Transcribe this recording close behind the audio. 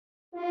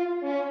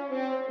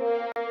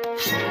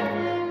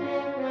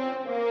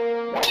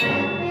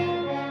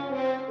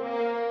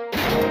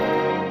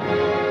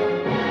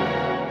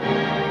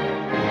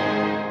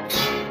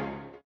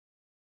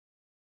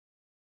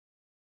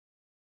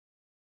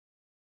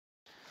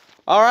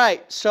All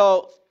right,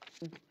 so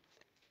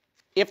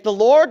if the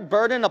Lord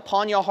burdened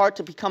upon your heart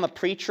to become a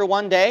preacher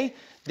one day,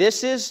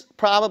 this is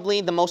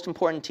probably the most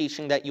important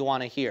teaching that you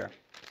want to hear.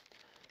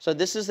 So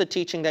this is the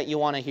teaching that you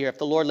want to hear. If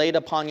the Lord laid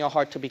upon your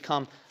heart to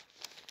become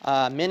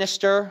a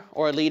minister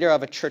or a leader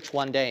of a church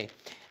one day.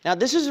 Now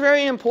this is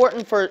very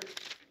important for,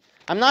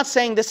 I'm not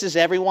saying this is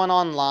everyone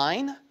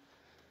online,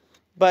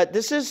 but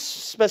this is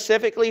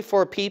specifically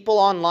for people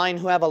online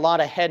who have a lot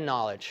of head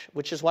knowledge,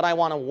 which is what I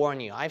want to warn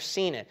you. I've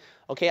seen it.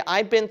 Okay,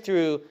 I've been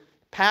through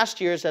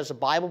past years as a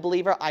Bible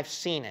believer. I've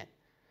seen it.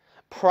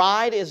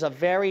 Pride is a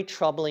very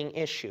troubling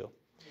issue.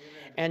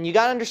 Amen. And you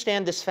got to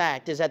understand this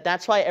fact, is that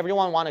that's why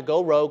everyone want to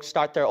go rogue,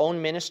 start their own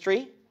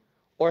ministry,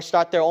 or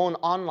start their own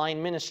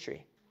online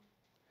ministry.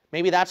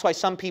 Maybe that's why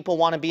some people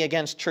want to be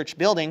against church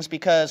buildings,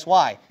 because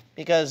why?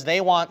 Because they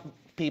want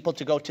people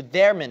to go to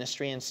their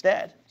ministry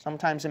instead.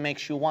 Sometimes it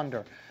makes you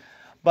wonder.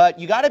 But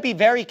you got to be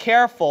very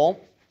careful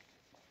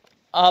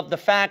of the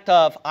fact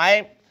of,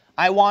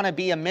 I want to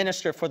be a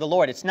minister for the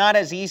Lord. It's not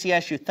as easy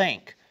as you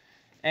think.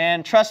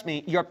 And trust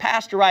me, your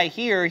pastor right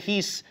here,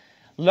 he's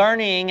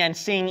learning and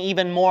seeing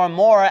even more and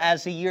more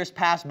as the years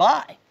pass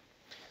by.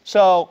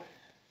 So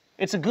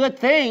it's a good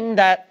thing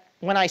that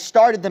when I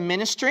started the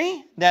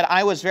ministry, that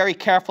I was very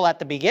careful at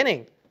the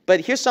beginning.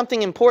 But here's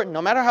something important.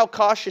 No matter how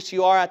cautious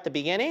you are at the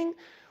beginning,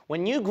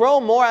 when you grow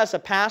more as a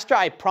pastor,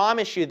 I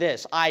promise you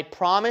this. I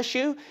promise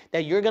you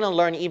that you're going to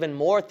learn even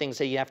more things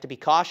that you have to be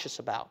cautious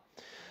about.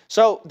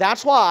 So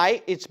that's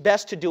why it's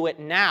best to do it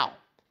now.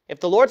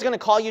 If the Lord's going to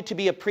call you to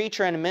be a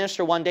preacher and a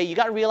minister one day, you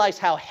got to realize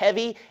how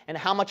heavy and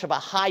how much of a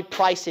high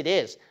price it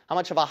is, how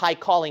much of a high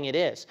calling it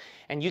is.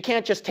 And you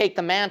can't just take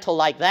the mantle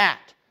like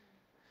that.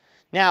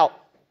 Now,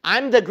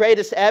 I'm the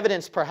greatest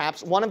evidence,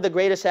 perhaps, one of the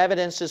greatest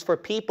evidences for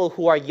people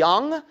who are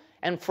young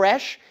and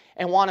fresh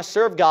and want to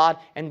serve God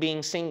and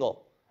being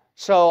single.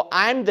 So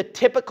I'm the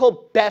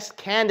typical best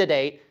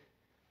candidate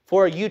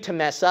for you to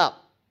mess up.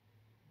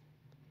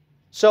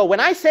 So when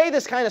I say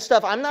this kind of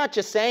stuff, I'm not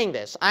just saying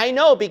this. I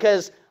know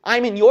because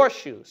I'm in your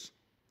shoes.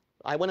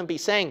 I wouldn't be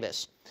saying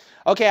this.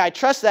 Okay, I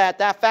trust that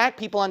fact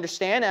people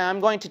understand, and I'm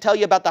going to tell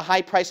you about the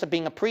high price of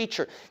being a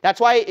preacher.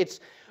 That's why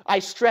I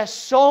stress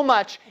so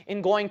much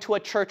in going to a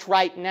church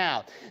right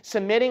now,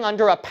 submitting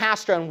under a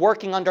pastor and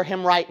working under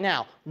him right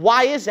now.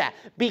 Why is that?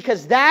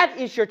 Because that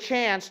is your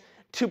chance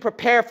to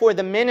prepare for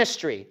the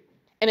ministry.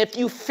 And if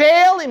you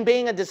fail in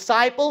being a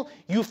disciple,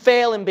 you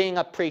fail in being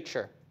a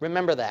preacher.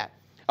 Remember that.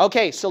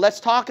 Okay, so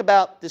let's talk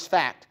about this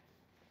fact.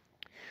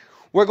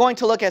 We're going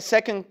to look at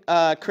 2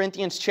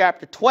 Corinthians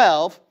chapter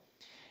 12,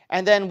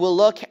 and then we'll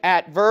look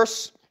at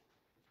verse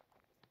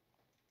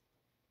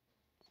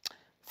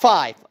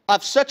 5.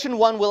 Of such an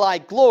one will I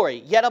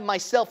glory, yet of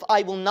myself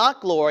I will not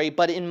glory,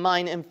 but in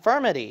mine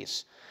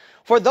infirmities.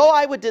 For though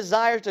I would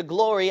desire to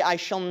glory, I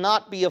shall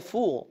not be a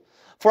fool.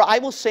 For I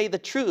will say the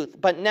truth,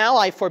 but now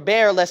I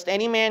forbear, lest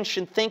any man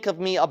should think of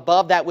me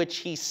above that which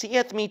he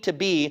seeth me to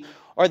be,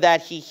 or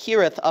that he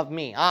heareth of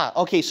me.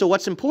 Okay, so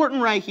what's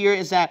important right here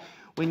is that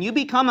when you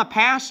become a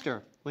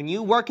pastor, when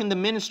you work in the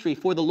ministry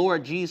for the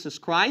Lord Jesus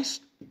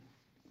Christ,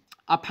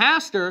 a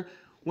pastor,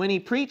 when he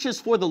preaches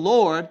for the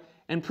Lord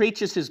and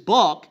preaches his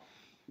book,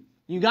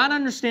 you got to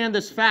understand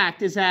this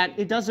fact is that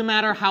it doesn't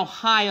matter how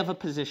high of a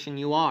position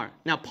you are.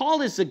 Now,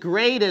 Paul is the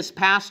greatest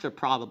pastor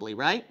probably,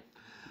 right?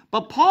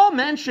 But Paul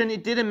mentioned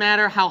it didn't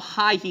matter how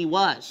high he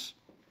was.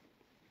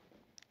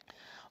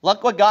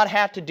 Look what God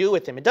had to do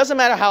with him. It doesn't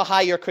matter how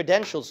high your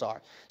credentials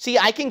are. See,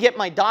 I can get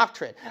my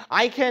doctorate.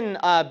 I can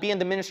be in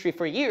the ministry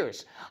for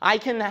years. I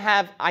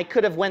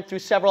could have went through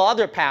several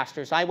other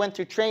pastors. I went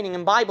through training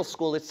in Bible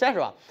school,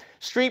 etc.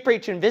 Street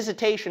preaching,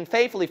 visitation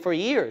faithfully for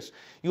years.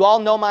 You all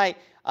know my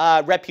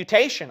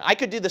reputation. I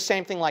could do the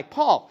same thing like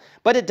Paul.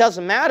 But it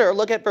doesn't matter.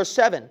 Look at verse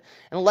 7.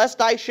 And lest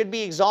I should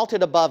be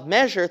exalted above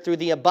measure through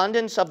the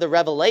abundance of the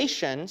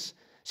revelations.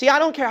 See, I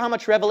don't care how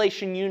much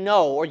revelation you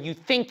know or you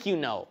think you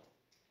know.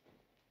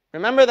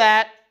 Remember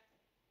that,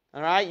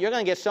 all right? You're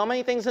going to get so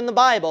many things in the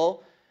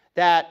Bible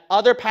that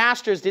other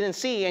pastors didn't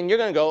see, and you're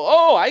going to go,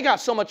 oh, I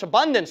got so much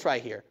abundance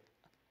right here.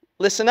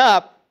 Listen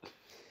up.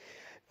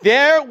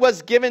 There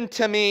was given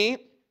to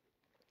me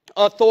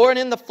a thorn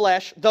in the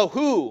flesh, the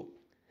who?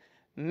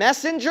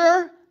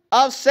 Messenger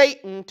of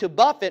Satan to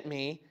buffet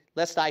me,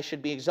 lest I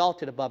should be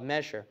exalted above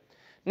measure.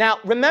 Now,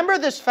 remember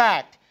this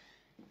fact.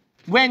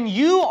 When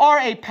you are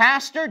a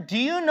pastor, do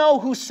you know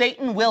who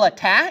Satan will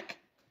attack?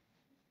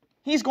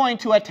 He's going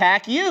to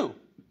attack you. Amen.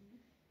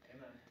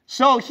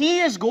 So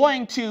he is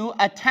going to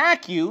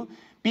attack you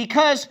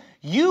because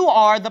you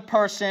are the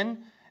person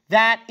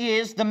that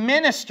is the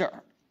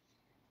minister.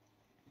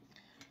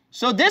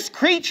 So this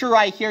creature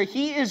right here,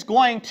 he is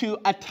going to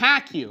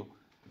attack you.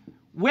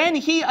 When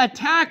he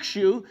attacks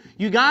you,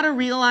 you got to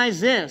realize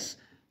this.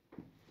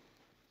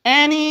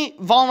 Any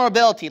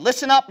vulnerability,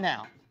 listen up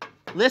now.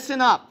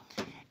 Listen up.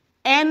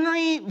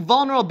 Any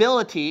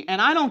vulnerability,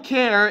 and I don't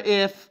care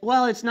if,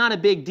 well, it's not a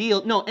big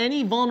deal. No,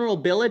 any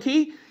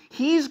vulnerability,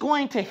 he's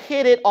going to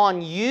hit it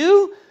on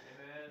you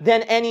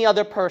than any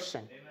other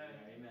person.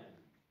 Amen.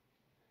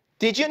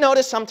 Did you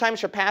notice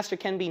sometimes your pastor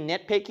can be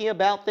nitpicky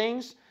about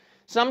things?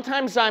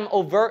 Sometimes I'm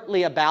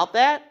overtly about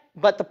that,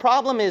 but the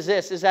problem is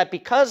this, is that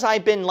because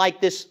I've been like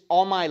this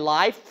all my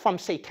life from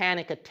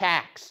satanic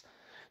attacks.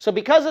 So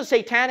because of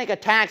satanic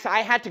attacks, I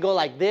had to go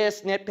like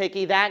this,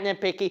 nitpicky, that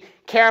nitpicky,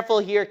 careful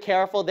here,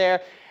 careful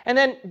there. And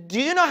then,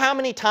 do you know how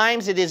many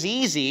times it is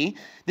easy?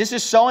 This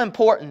is so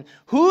important.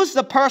 Who's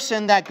the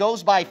person that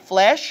goes by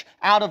flesh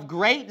out of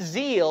great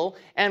zeal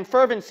and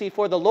fervency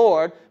for the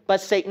Lord, but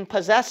Satan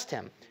possessed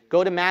him?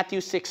 Go to Matthew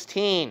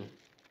 16.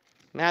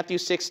 Matthew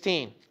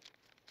 16.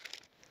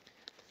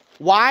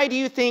 Why do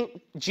you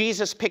think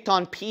Jesus picked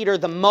on Peter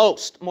the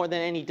most, more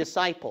than any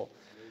disciple?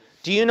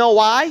 Do you know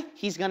why?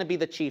 He's going to be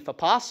the chief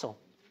apostle.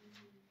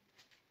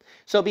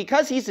 So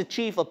because he's the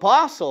chief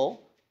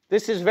apostle,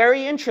 this is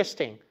very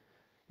interesting.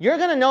 You're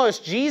going to notice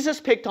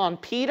Jesus picked on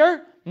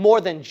Peter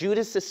more than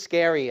Judas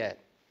Iscariot.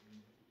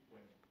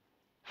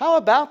 How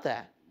about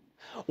that?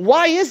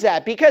 Why is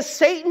that? Because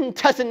Satan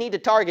doesn't need to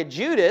target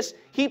Judas.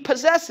 He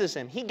possesses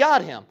him. He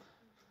got him.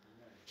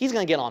 He's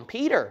going to get on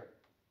Peter.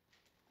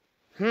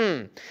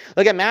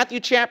 Look at Matthew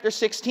chapter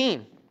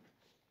 16.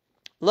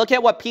 Look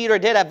at what Peter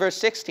did at verse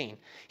 16.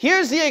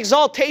 Here's the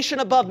exaltation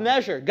above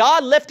measure.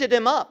 God lifted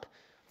him up.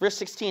 Verse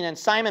 16, and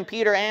Simon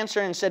Peter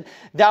answered and said,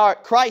 Thou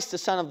art Christ, the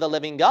Son of the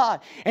living God.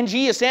 And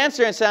Jesus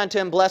answered and said unto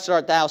him, Blessed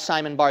art thou,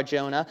 Simon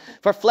Bar-Jonah,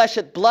 for flesh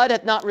and blood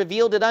hath not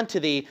revealed it unto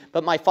thee,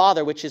 but my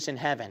Father which is in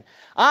heaven.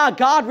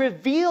 God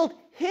revealed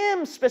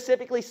him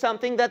specifically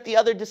something that the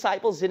other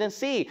disciples didn't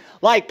see.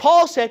 Like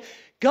Paul said,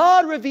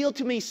 God revealed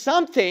to me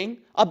something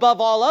above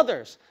all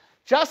others.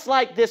 Just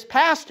like this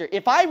pastor,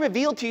 if I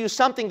reveal to you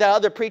something that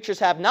other preachers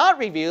have not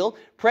revealed,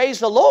 praise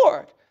the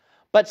Lord.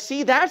 But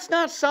see, that's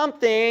not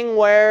something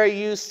where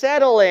you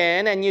settle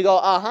in and you go,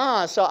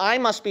 so I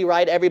must be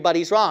right,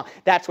 everybody's wrong.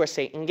 That's where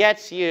Satan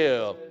gets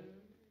you.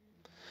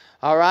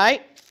 All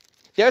right?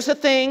 There's a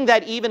thing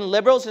that even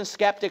liberals and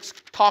skeptics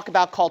talk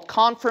about called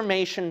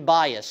confirmation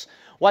bias.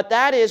 What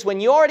that is, when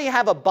you already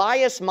have a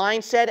biased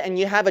mindset and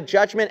you have a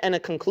judgment and a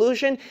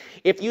conclusion,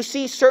 if you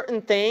see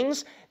certain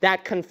things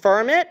that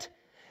confirm it,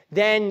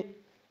 then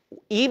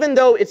even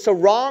though it's a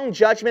wrong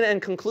judgment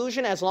and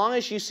conclusion, as long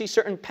as you see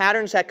certain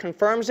patterns that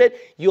confirms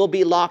it, you'll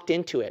be locked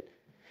into it.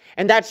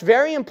 And that's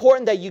very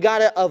important that you got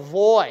to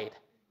avoid.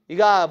 You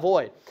got to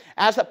avoid.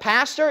 As a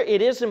pastor,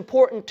 it is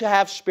important to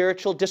have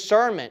spiritual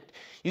discernment.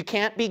 You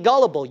can't be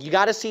gullible. You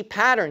got to see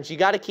patterns. You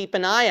got to keep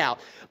an eye out.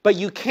 But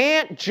you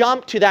can't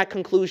jump to that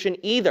conclusion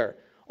either.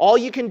 All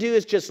you can do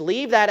is just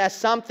leave that as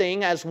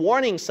something, as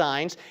warning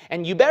signs,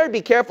 and you better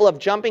be careful of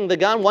jumping the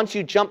gun. Once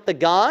you jump the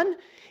gun,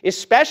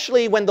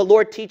 especially when the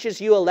Lord teaches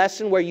you a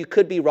lesson where you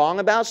could be wrong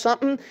about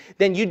something,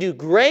 then you do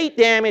great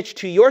damage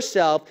to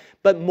yourself,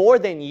 but more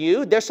than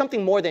you, there's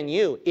something more than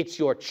you. It's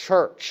your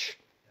church.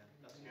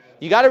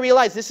 You got to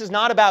realize this is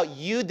not about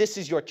you, this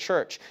is your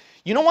church.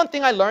 You know one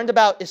thing I learned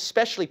about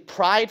especially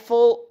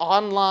prideful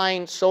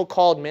online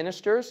so-called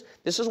ministers?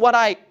 This is what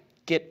I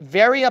get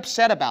very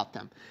upset about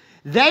them.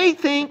 They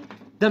think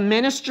the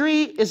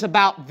ministry is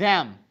about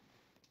them.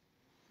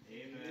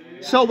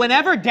 So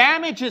whenever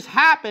damages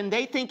happen,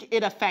 they think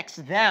it affects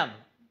them.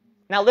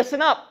 Now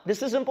listen up.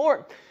 This is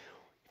important.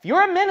 If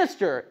you're a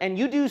minister and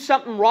you do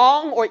something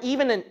wrong or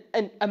even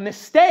a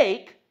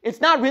mistake,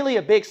 it's not really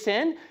a big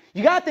sin.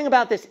 You got to think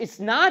about this.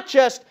 It's not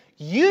just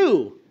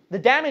you. The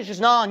damage is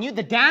not on you.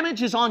 The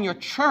damage is on your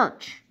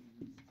church.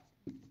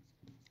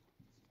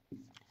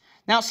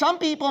 Now some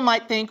people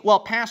might think, well,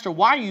 Pastor,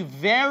 why are you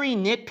very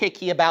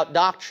nitpicky about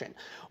doctrine?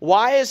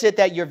 Why is it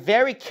that you're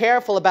very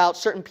careful about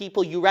certain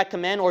people you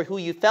recommend or who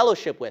you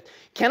fellowship with?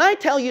 Can I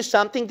tell you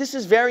something? This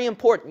is very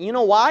important. You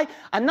know why?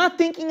 I'm not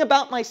thinking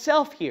about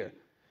myself here.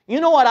 You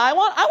know what I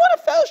want? I want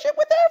to fellowship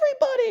with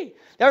everybody.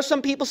 There are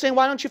some people saying,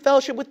 why don't you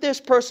fellowship with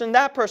this person,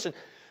 that person?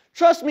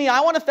 Trust me,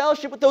 I want to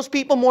fellowship with those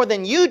people more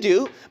than you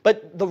do.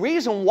 But the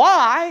reason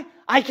why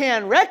I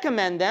can't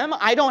recommend them,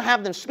 I don't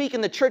have them speak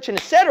in the church and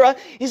etc.,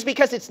 is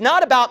because it's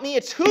not about me,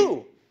 it's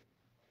who.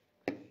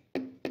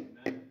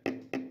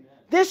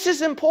 This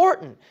is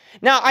important.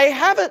 Now, I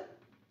have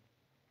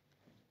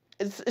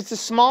it's a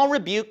small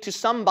rebuke to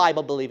some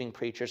Bible-believing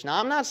preachers. Now,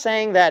 I'm not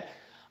saying that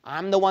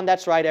I'm the one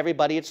that's right,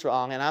 everybody it's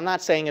wrong, and I'm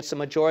not saying it's the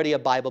majority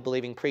of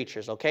Bible-believing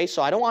preachers, okay?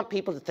 So I don't want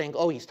people to think,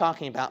 oh, he's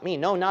talking about me.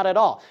 No, not at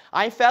all.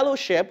 I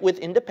fellowship with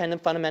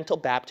independent fundamental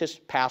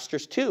Baptist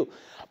pastors too.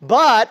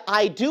 But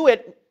I do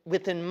it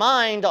with in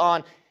mind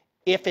on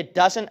if it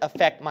doesn't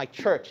affect my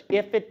church,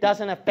 if it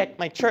doesn't affect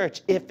my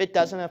church, if it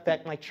doesn't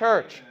affect my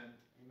church.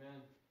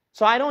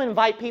 So I don't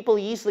invite people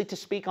easily to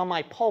speak on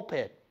my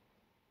pulpit.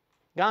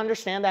 You got to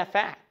understand that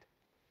fact.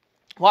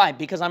 Why?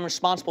 Because I'm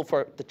responsible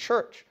for the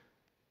church.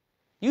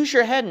 Use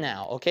your head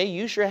now, okay?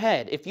 Use your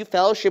head. If you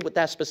fellowship with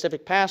that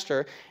specific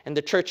pastor and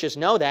the churches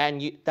know that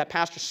and that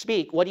pastor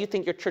speak, what do you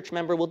think your church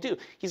member will do?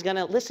 He's going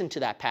to listen to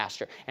that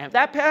pastor. And if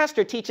that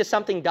pastor teaches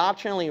something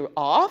doctrinally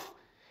off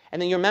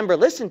and then your member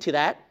listens to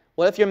that,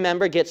 what if your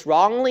member gets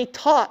wrongly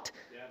taught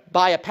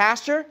by a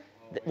pastor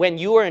when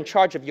you are in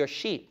charge of your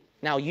sheep?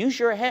 Now use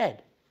your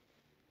head.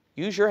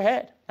 Use your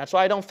head. That's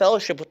why I don't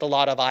fellowship with a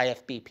lot of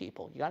IFB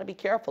people. You got to be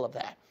careful of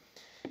that.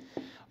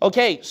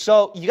 Okay,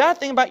 so you got to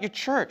think about your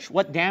church,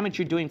 what damage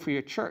you're doing for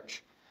your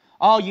church.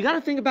 Oh, you got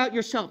to think about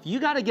yourself. You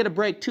got to get a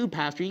break too,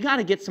 Pastor. You got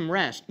to get some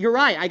rest. You're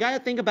right. I got to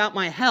think about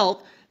my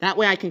health. That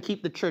way I can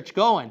keep the church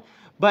going.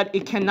 But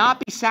it cannot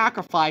be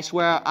sacrificed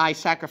where I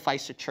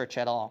sacrifice the church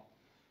at all.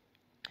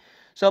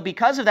 So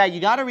because of that, you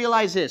got to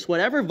realize this.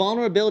 Whatever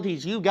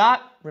vulnerabilities you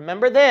got,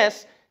 remember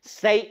this,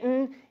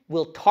 Satan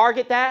will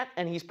target that,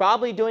 and he's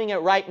probably doing it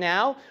right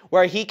now,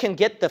 where he can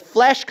get the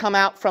flesh come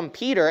out from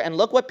Peter. And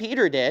look what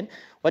Peter did.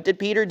 What did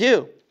Peter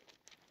do?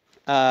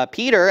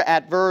 Peter,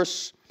 at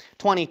verse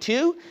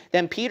 22,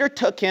 then Peter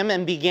took him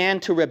and began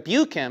to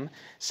rebuke him,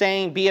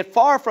 saying, be it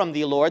far from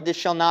thee, Lord, this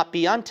shall not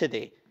be unto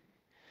thee.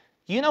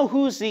 You know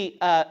who's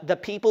the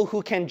people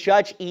who can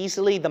judge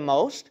easily the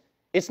most?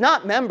 It's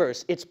not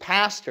members, it's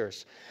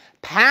pastors.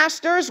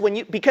 Pastors,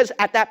 because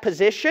at that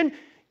position,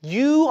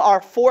 you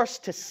are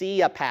forced to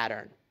see a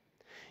pattern.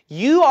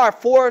 You are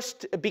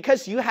forced,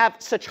 because you have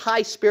such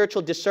high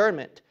spiritual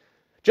discernment.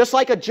 Just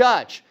like a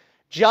judge.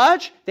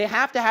 Judge, they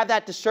have to have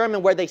that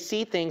discernment where they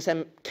see things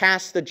and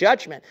cast the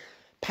judgment.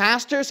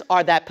 Pastors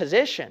are that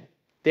position.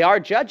 They are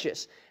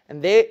judges.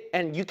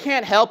 And you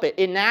can't help it.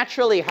 It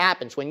naturally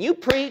happens. When you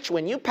preach,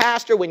 when you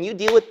pastor, when you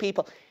deal with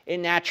people, it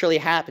naturally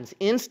happens.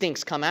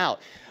 Instincts come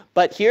out.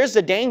 But here's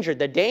the danger.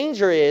 The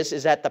danger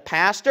is that the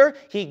pastor,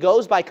 he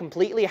goes by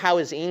completely how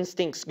his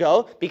instincts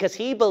go because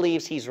he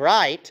believes he's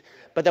right.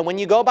 But then when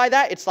you go by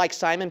that, it's like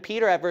Simon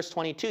Peter at verse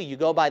 22. You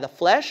go by the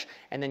flesh,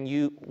 and then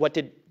what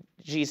did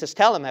Jesus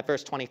tell him at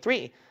verse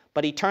 23?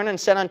 But he turned and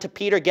said unto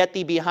Peter, get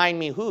thee behind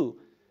me, who?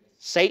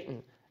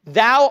 Satan.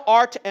 Thou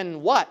art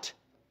an what?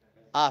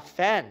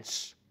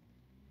 Offense.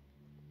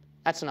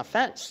 That's an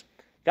offense.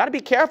 You got to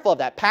be careful of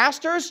that.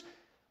 Pastors,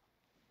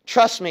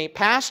 trust me,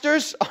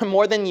 pastors are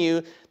more than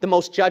you the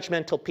most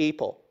judgmental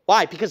people.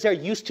 Why? Because they're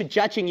used to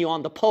judging you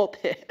on the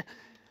pulpit,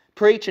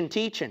 preaching,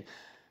 teaching.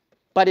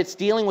 But it's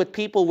dealing with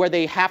people where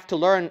they have to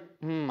learn,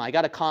 I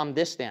got to calm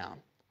this down.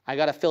 I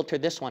got to filter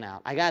this one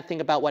out. I got to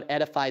think about what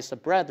edifies the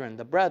brethren,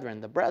 the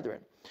brethren, the brethren.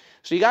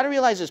 So you got to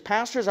realize this,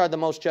 pastors are the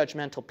most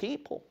judgmental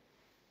people.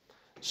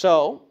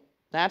 So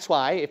that's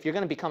why if you're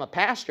going to become a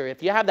pastor,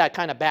 if you have that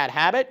kind of bad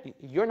habit,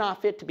 you're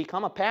not fit to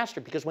become a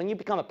pastor, because when you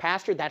become a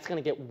pastor, that's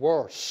going to get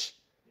worse.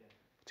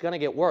 It's going to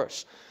get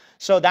worse.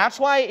 So that's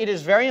why it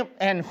is very,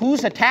 and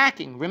who's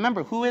attacking?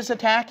 Remember, who is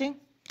attacking?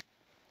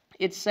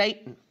 It's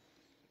Satan.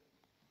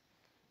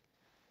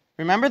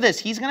 Remember this,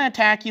 he's going to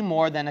attack you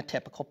more than a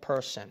typical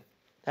person.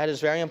 That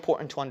is very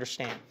important to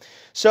understand.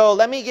 So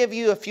let me give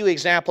you a few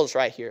examples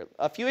right here.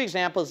 A few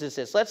examples is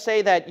this. Let's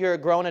say that you're a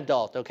grown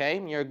adult,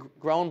 okay? You're a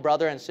grown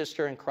brother and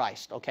sister in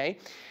Christ, okay?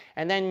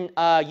 And then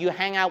you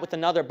hang out with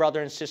another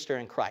brother and sister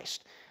in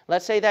Christ.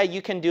 Let's say that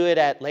you can do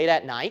it late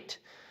at night.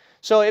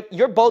 So if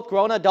you're both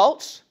grown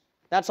adults,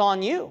 that's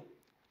on you.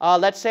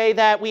 Let's say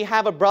that we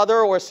have a brother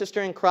or a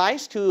sister in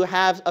Christ who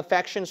have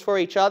affections for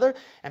each other.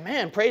 And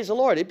man, praise the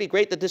Lord, it'd be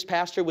great that this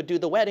pastor would do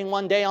the wedding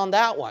one day on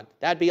that one.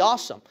 That'd be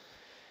awesome.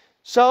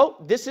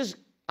 So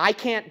I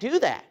can't do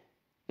that.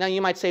 Now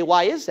you might say,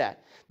 why is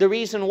that? The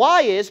reason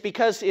why is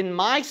because in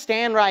my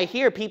stand right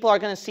here, people are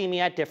going to see me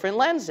at different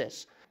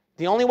lenses.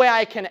 The only way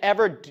I can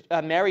ever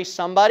marry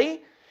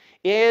somebody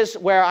is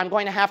where I'm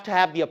going to have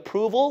the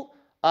approval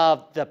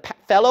of the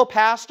fellow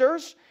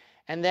pastors,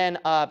 and then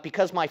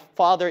because my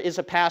father is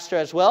a pastor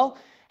as well,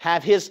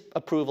 have his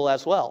approval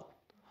as well.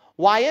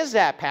 Why is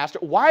that, Pastor?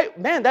 Why?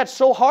 Man, that's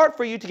so hard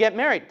for you to get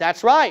married.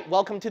 That's right.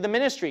 Welcome to the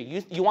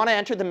ministry. You want to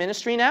enter the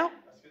ministry now?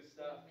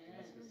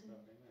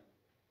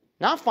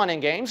 Not fun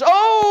and games.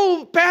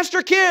 Oh,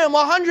 Pastor Kim,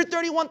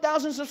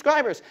 131,000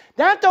 subscribers.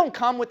 That don't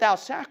come without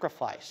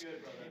sacrifice. Good,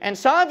 and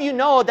some of you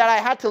know that I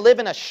had to live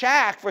in a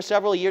shack for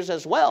several years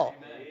as well.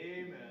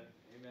 Amen.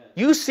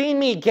 You've seen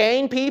me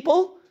gain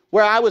people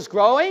where I was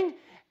growing,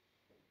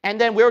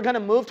 and then we were going to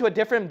move to a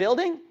different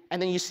building,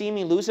 and then you see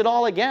me lose it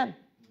all again.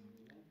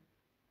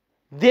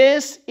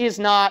 This is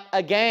not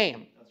a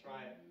game. That's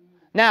right.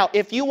 Now,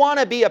 if you want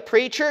to be a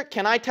preacher,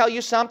 can I tell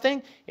you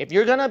something? If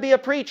you're going to be a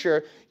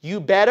preacher, you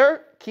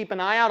better keep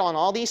an eye out on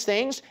all these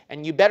things,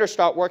 and you better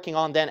start working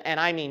on them, and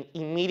I mean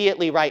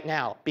immediately right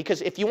now.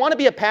 Because if you want to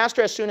be a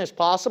pastor as soon as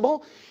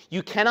possible,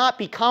 you cannot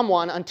become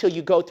one until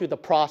you go through the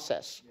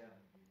process. Yeah.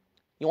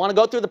 You want to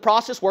go through the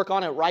process, work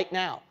on it right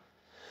now.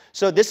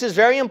 So this is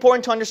very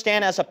important to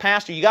understand as a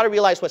pastor. You got to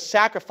realize what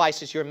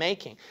sacrifices you're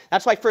making.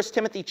 That's why 1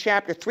 Timothy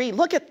chapter 3,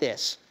 look at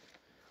this.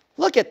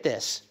 Look at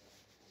this.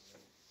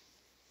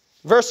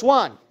 Verse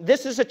 1,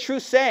 this is a true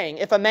saying.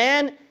 If a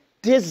man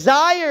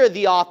desire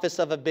the office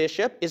of a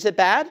bishop, is it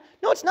bad?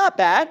 No, it's not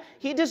bad.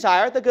 He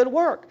desire the good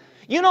work.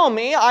 You know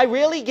me, I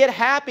really get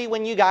happy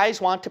when you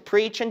guys want to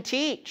preach and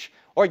teach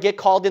or get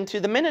called into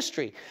the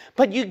ministry.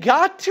 But you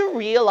got to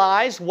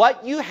realize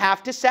what you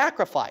have to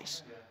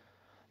sacrifice.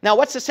 Now,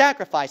 what's the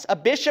sacrifice? A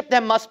bishop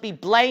then must be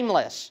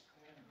blameless.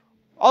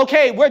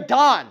 Okay, we're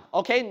done.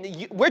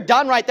 Okay, we're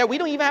done right there. We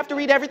don't even have to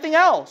read everything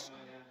else.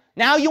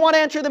 Now you want to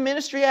enter the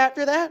ministry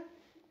after that?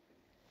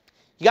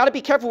 You got to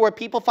be careful where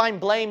people find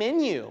blame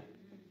in you.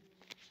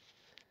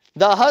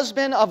 The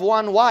husband of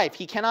one wife,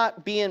 he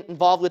cannot be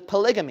involved with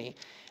polygamy.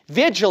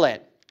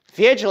 Vigilant.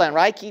 Vigilant,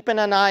 right? Keeping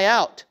an eye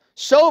out.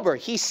 Sober,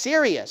 he's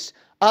serious,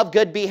 of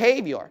good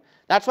behavior.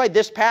 That's why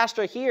this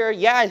pastor here,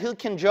 yeah, he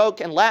can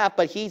joke and laugh,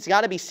 but he's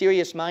got to be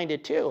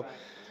serious-minded too.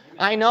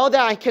 I know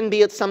that I can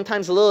be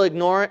sometimes a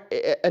little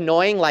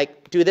annoying,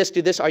 like, do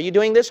this, are you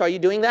doing this, are you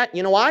doing that?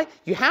 You know why?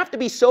 You have to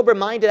be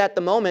sober-minded at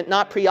the moment,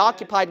 not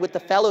preoccupied with the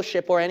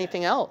fellowship or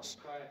anything else.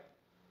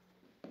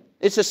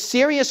 It's a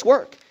serious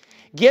work.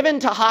 Given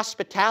to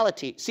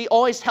hospitality. See,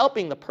 always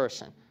helping the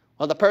person.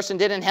 Well, the person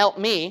didn't help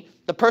me.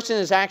 The person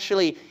is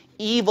actually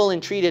evil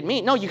and treated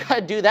me. No, you got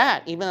to do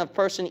that, even if a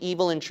person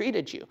evil and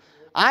treated you.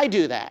 I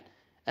do that.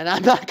 And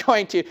I'm not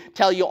going to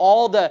tell you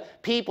all the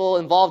people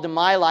involved in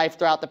my life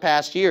throughout the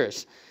past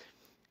years.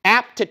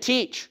 Apt to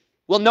teach.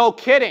 Well, no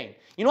kidding.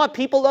 You know what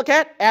people look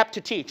at? Apt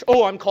to teach.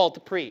 Oh, I'm called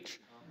to preach.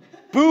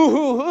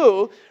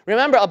 Boo-hoo-hoo.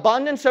 Remember,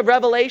 abundance of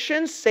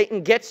revelations,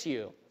 Satan gets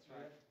you.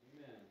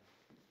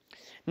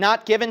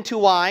 Not given to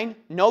wine,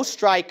 no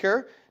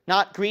striker,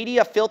 not greedy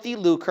of filthy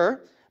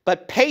lucre,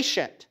 but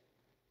patient.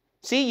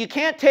 See, you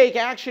can't take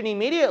action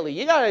immediately.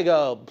 You got to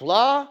go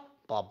blah,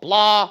 blah,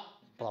 blah,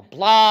 blah,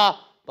 blah,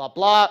 blah,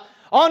 blah.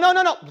 Oh, no.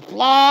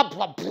 Blah,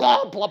 blah,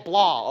 blah, blah,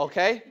 blah,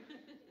 okay?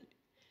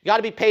 You got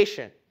to be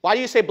patient. Why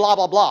do you say blah,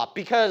 blah, blah?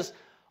 Because,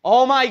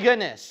 oh my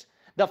goodness,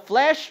 the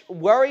flesh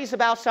worries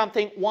about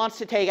something, wants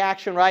to take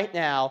action right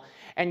now,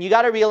 and you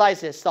got to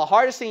realize this. The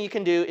hardest thing you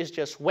can do is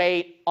just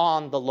wait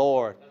on the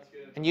Lord.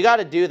 And you got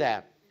to do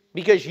that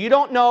because you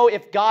don't know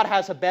if God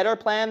has a better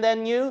plan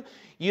than you.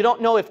 You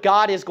don't know if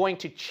God is going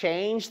to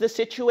change the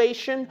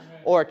situation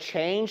or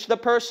change the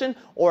person,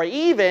 or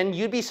even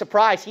you'd be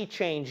surprised he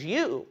changed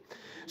you.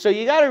 So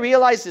you got to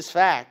realize this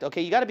fact.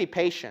 Okay, you got to be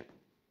patient.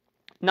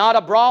 Not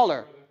a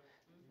brawler.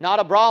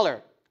 Not a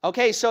brawler.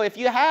 Okay, so if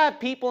you have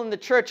people in the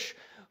church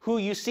who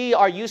you see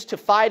are used to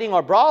fighting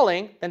or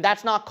brawling, then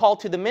that's not called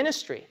to the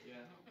ministry.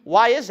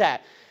 Why is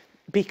that?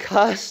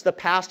 Because the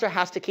pastor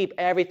has to keep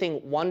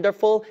everything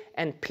wonderful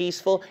and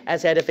peaceful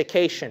as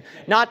edification.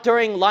 Not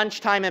during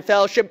lunchtime and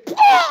fellowship, food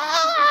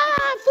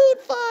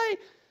fight.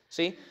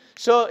 See?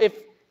 So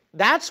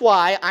that's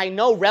why I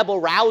know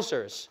rebel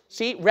rousers.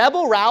 See,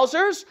 rebel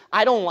rousers,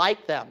 I don't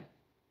like them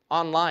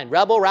online.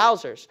 Rebel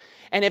rousers.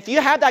 And if you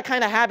have that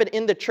kind of habit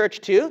in the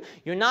church too,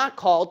 you're not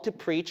called to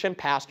preach and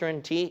pastor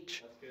and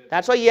teach.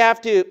 That's why you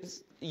have to,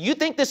 you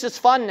think this is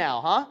fun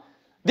now, huh?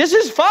 This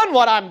is fun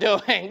what I'm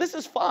doing. This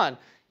is fun.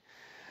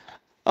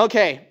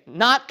 Okay,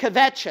 not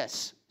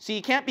covetous. See,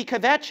 you can't be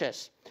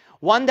covetous.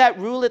 One that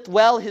ruleth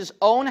well his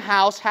own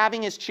house,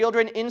 having his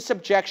children in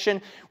subjection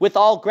with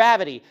all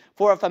gravity.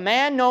 For if a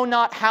man know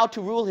not how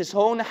to rule his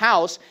own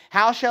house,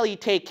 how shall he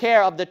take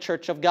care of the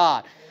church of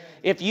God?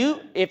 If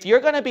you're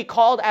going to be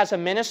called as a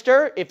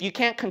minister, if you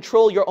can't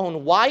control your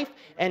own wife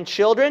and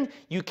children,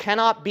 you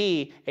cannot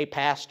be a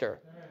pastor.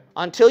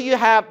 Until you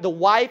have the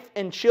wife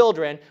and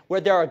children where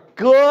there are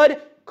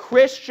good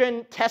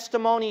Christian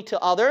testimony to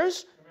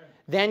others,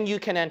 then you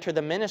can enter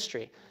the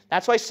ministry.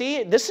 That's why,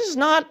 see, this is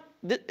not,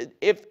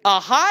 if a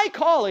high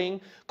calling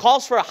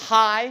calls for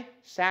high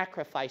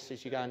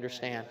sacrifices, you got to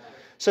understand.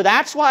 So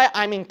that's why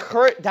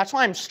that's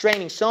why I'm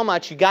straining so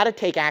much. You got to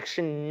take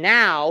action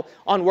now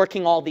on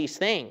working all these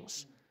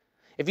things.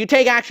 If you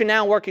take action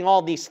now on working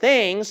all these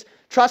things,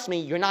 trust me,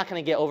 you're not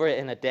going to get over it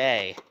in a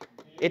day.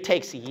 It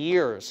takes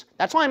years.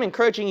 That's why I'm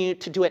encouraging you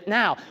to do it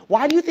now.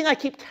 Why do you think I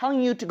keep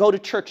telling you to go to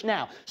church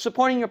now,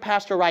 supporting your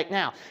pastor right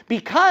now?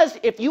 Because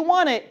if you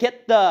want to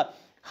get the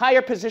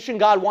higher position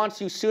God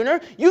wants you sooner,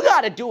 you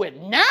got to do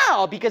it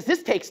now because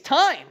this takes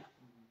time.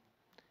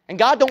 And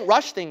God don't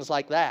rush things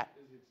like that.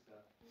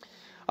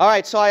 All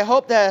right, so I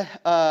hope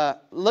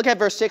that, look at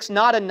verse 6,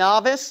 not a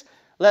novice,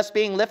 lest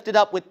being lifted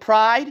up with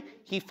pride,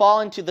 he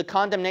fall into the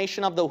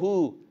condemnation of the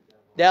who?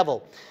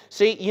 Devil.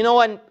 See, you know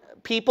when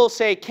people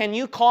say, can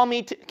you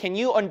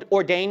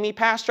ordain me,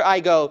 pastor? I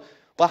go,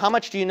 well, how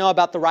much do you know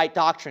about the right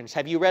doctrines?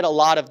 Have you read a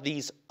lot of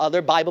these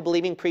other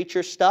Bible-believing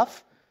preachers'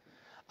 stuff?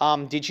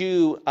 Did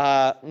you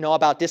know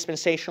about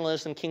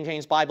dispensationalism, King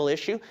James Bible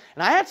issue?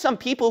 And I had some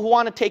people who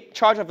want to take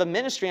charge of a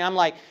ministry, and I'm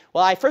like,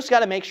 well, I first got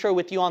to make sure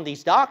with you on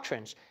these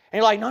doctrines. And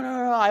you're like, no,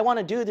 I want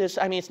to do this.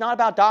 I mean, it's not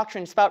about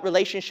doctrine, it's about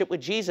relationship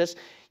with Jesus.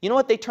 You know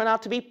what they turn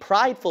out to be?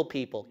 Prideful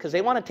people, because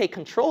they want to take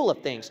control of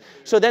things.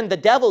 So then the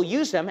devil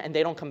uses them, and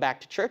they don't come back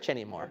to church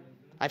anymore.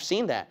 I've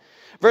seen that.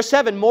 Verse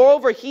 7,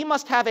 moreover, he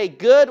must have a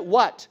good,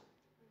 what?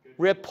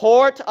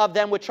 Report of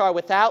them which are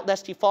without,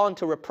 lest he fall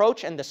into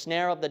reproach and the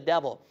snare of the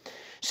devil.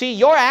 See,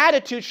 your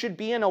attitude should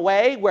be in a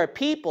way where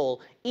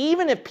people,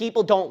 even if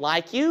people don't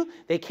like you,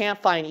 they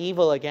can't find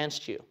evil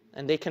against you.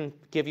 And they can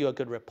give you a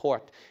good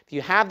report. If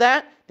you have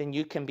that, then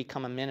you can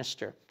become a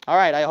minister. All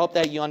right, I hope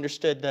that you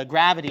understood the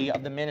gravity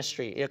of the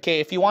ministry. Okay,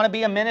 if you want to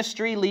be a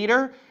ministry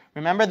leader,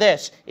 remember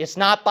this. It's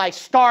not by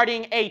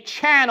starting a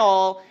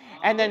channel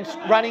and then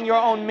running your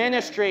own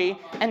ministry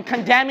and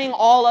condemning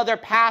all other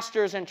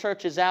pastors and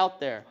churches out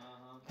there.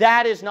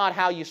 That is not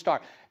how you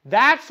start.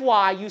 That's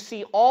why you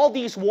see all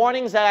these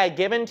warnings that I've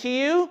given to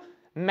you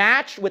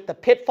matched with the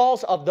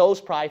pitfalls of those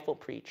prideful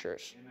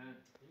preachers. Amen.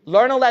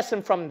 Learn a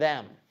lesson from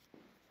them.